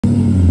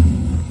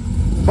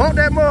Bump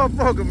that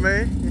motherfucker,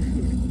 man.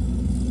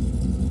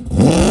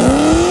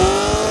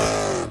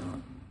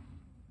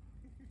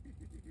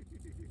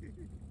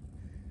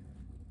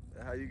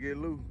 That's how you get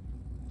loose.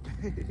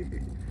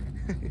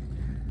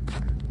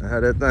 That's how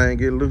that thing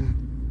get loose.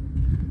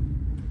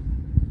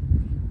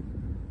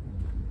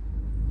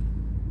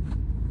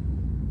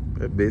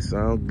 That bitch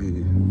sound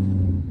good.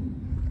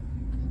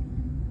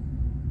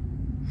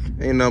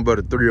 Ain't nothing but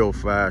a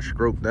 305.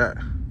 Stroke that.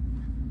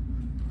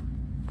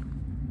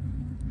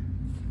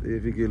 See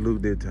if he get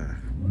loose that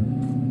time.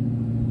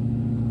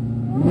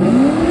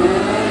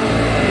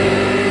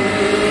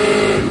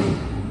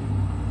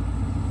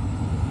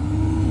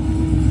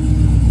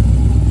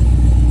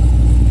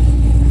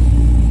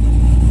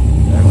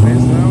 That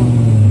bitch sound.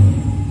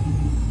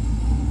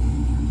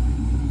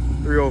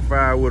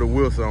 305 with a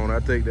whistle on. I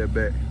take that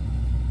back.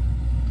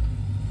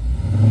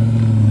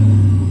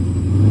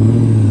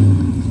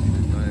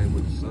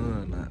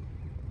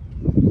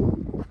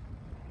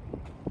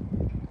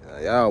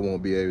 Y'all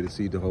won't be able to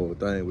see the whole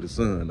thing with the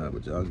sun now,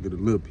 but y'all can get a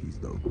little piece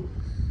though.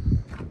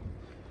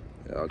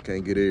 Y'all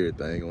can't get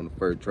everything on the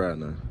first try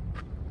now.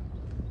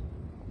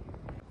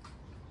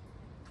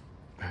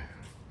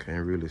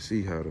 Can't really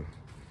see how the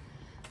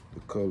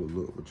color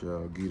look, but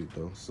y'all get it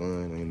though.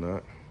 Sun ain't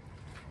not.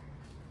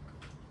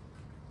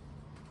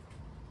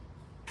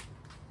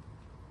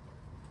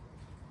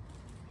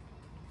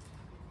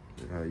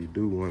 That's how you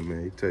do one,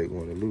 man. You take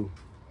one and loose.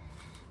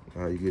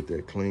 How you get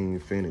that clean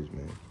finish,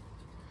 man.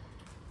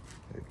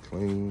 A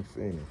clean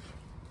finish.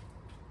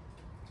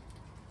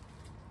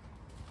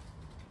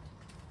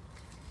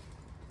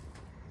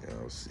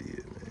 Y'all see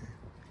it, man.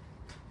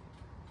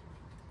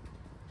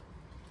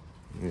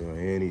 You know,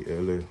 Annie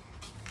Ella.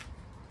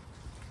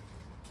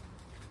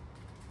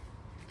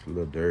 It's a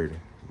little dirty,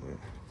 but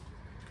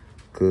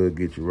could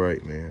get you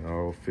right, man.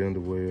 All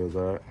fender wells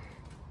out.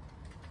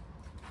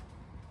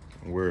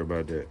 Don't worry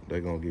about that.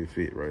 They're gonna get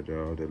fit right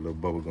there. All that little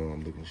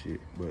bubblegum looking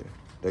shit, but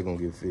they're gonna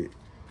get fit.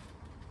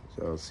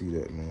 So y'all see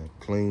that, man. A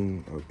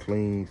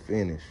clean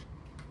finish.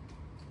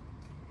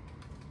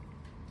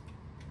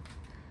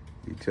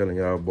 Be telling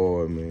y'all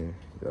boy, man,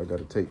 y'all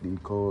gotta take these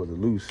cords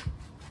loose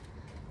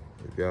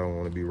if y'all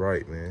wanna be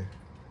right, man.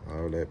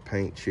 All that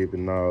paint chipping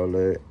and all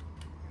that,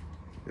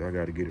 y'all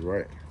gotta get it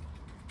right.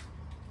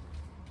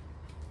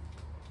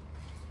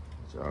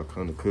 So y'all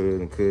come to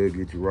Cuz and Cuz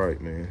get you right,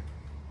 man.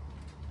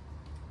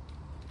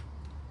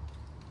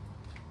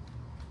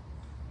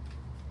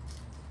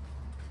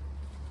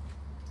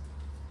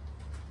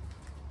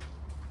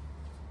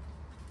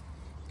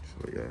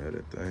 So y'all had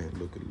that thing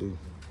looking loose.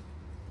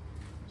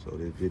 So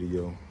that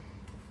video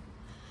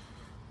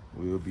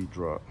will be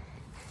dropped.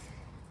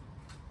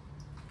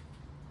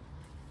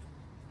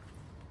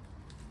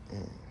 So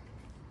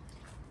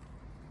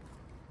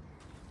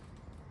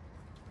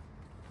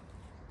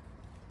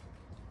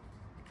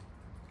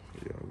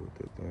y'all what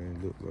that thing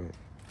look like.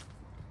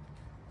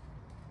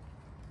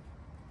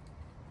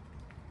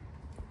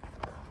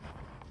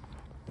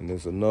 And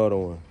there's another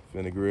one.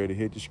 Finna get ready to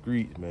hit the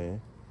streets,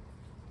 man.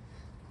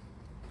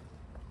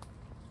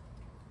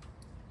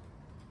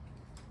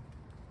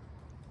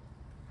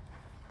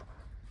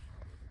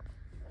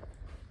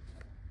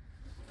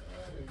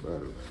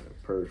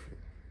 Perfect.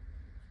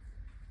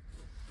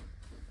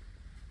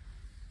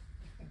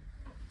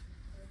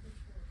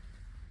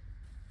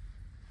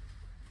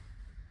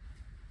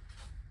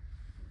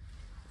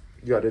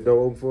 You got that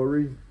door open for a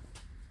reason?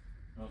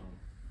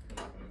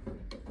 Try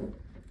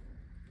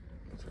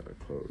to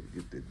close,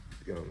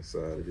 get on the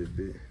side of this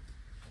bit.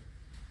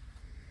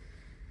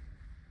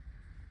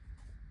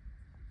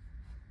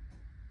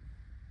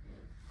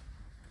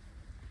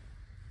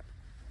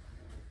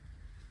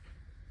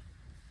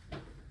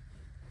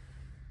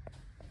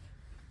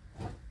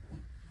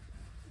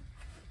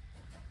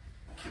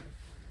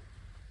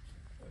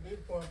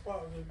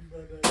 Pop, if you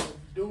better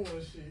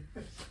doing shit.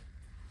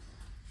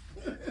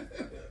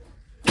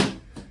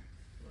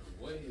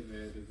 Way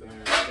man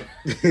design.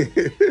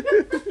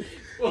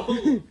 Well,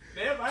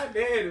 that's my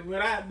daddy,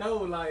 but I know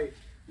like.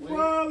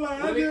 Well,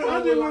 like I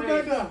just look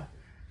at that.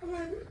 I'm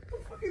like, what the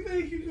fuck you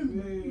think you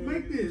can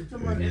make this?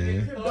 Somebody,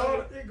 his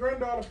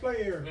granddaughter play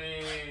area.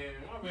 Man,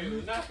 my man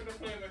was not gonna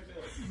play like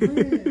that.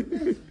 Man,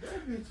 listen,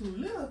 that be too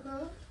little,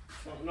 huh?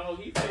 No,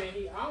 he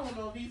saying I don't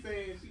know if he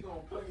saying she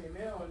gonna play it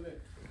now or not.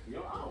 Yo,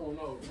 I don't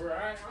know, bro.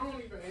 I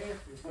don't even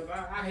answer because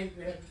I hate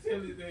to have to tell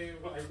his name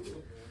like,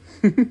 look,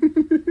 man.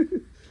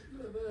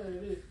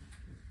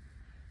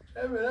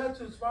 Hey, man, that's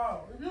too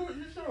small.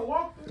 You should have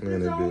walked this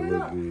bitch all the way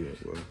out. You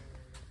should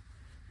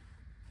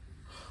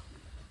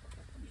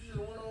have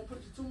went on and put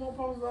your 2 more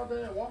posters out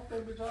there and walked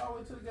that bitch all the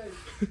way to the gate.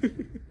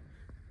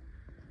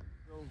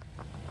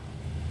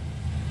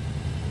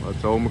 I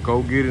told him to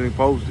go get it and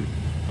post it.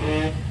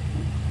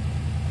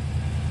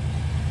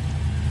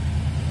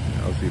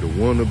 Y'all see the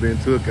window been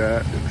took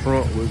out, the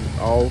trunk was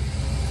off.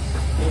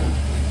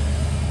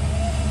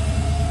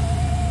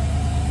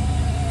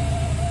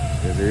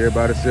 As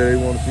everybody said they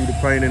want to see the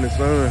paint in the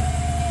sun.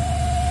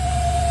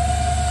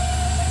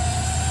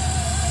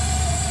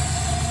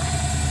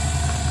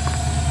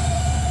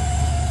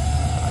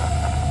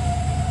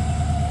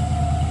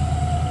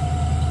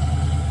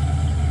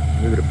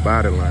 Look at the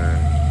body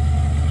line.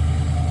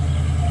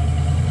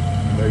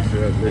 Make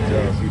sure I let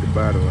y'all see the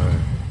body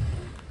line.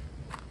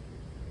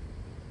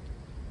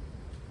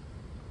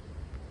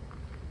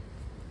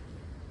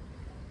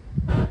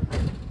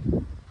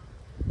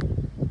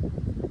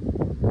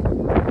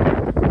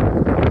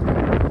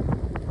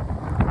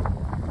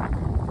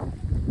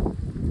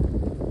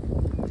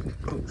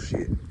 Oh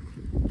shit.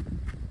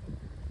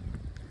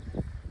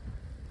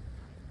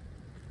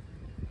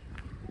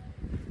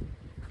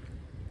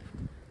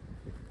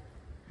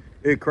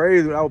 It's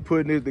crazy when I was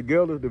putting this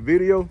together, the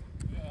video.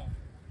 Yeah.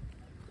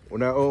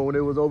 When it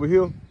was over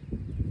here,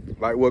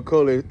 like what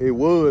color it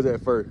was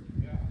at first.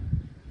 Yeah.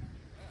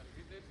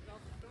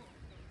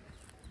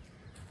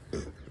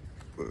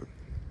 But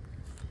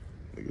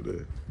look at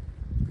that.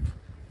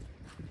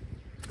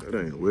 That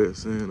ain't wet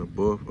sand or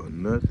buff or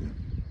nothing.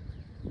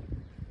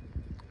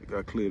 Look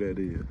how clear that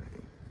is.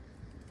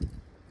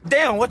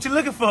 Damn, what you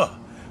looking for?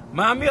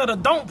 Mind me of the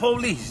don't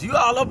police. You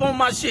all up on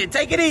my shit.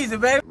 Take it easy,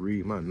 baby.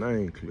 Read my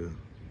name clear.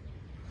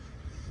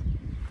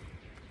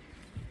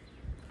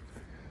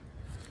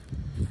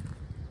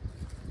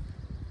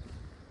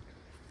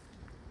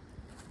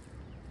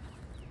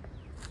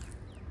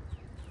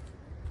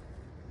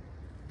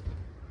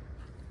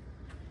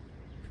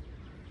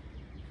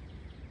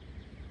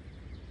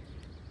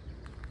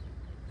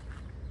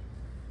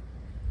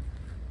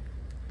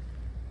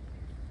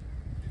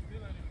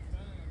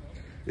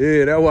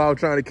 Yeah, that's why I was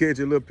trying to catch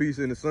a little piece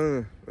in the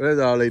sun. That's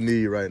all they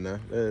need right now.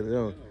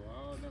 They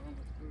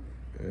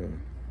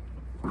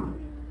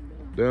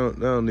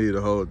don't need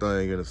the whole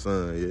thing in the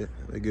sun yet.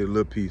 They get a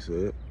little piece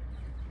of it.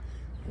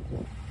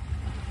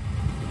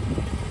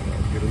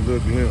 Get a little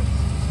glimpse.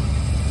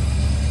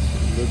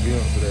 A little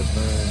glimpse of that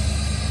thing.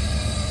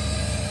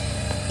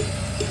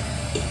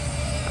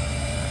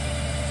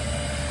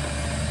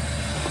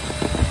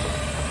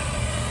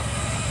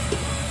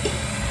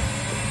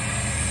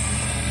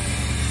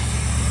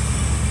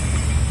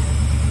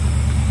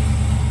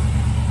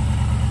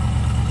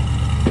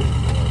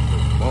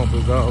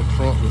 Was off,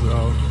 trunk was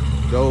off,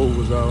 door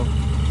was off.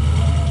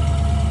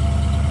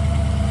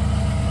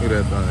 Look at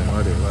that thing,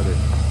 right there, right there.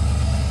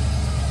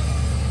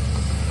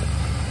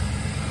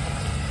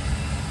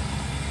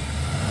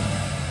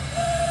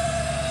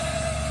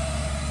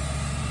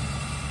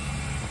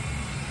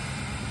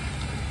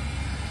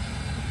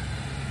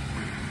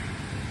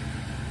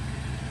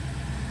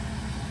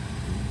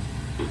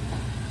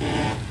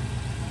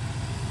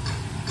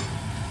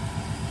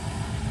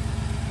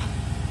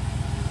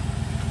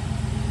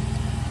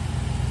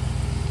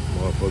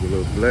 Motherfucker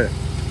look black.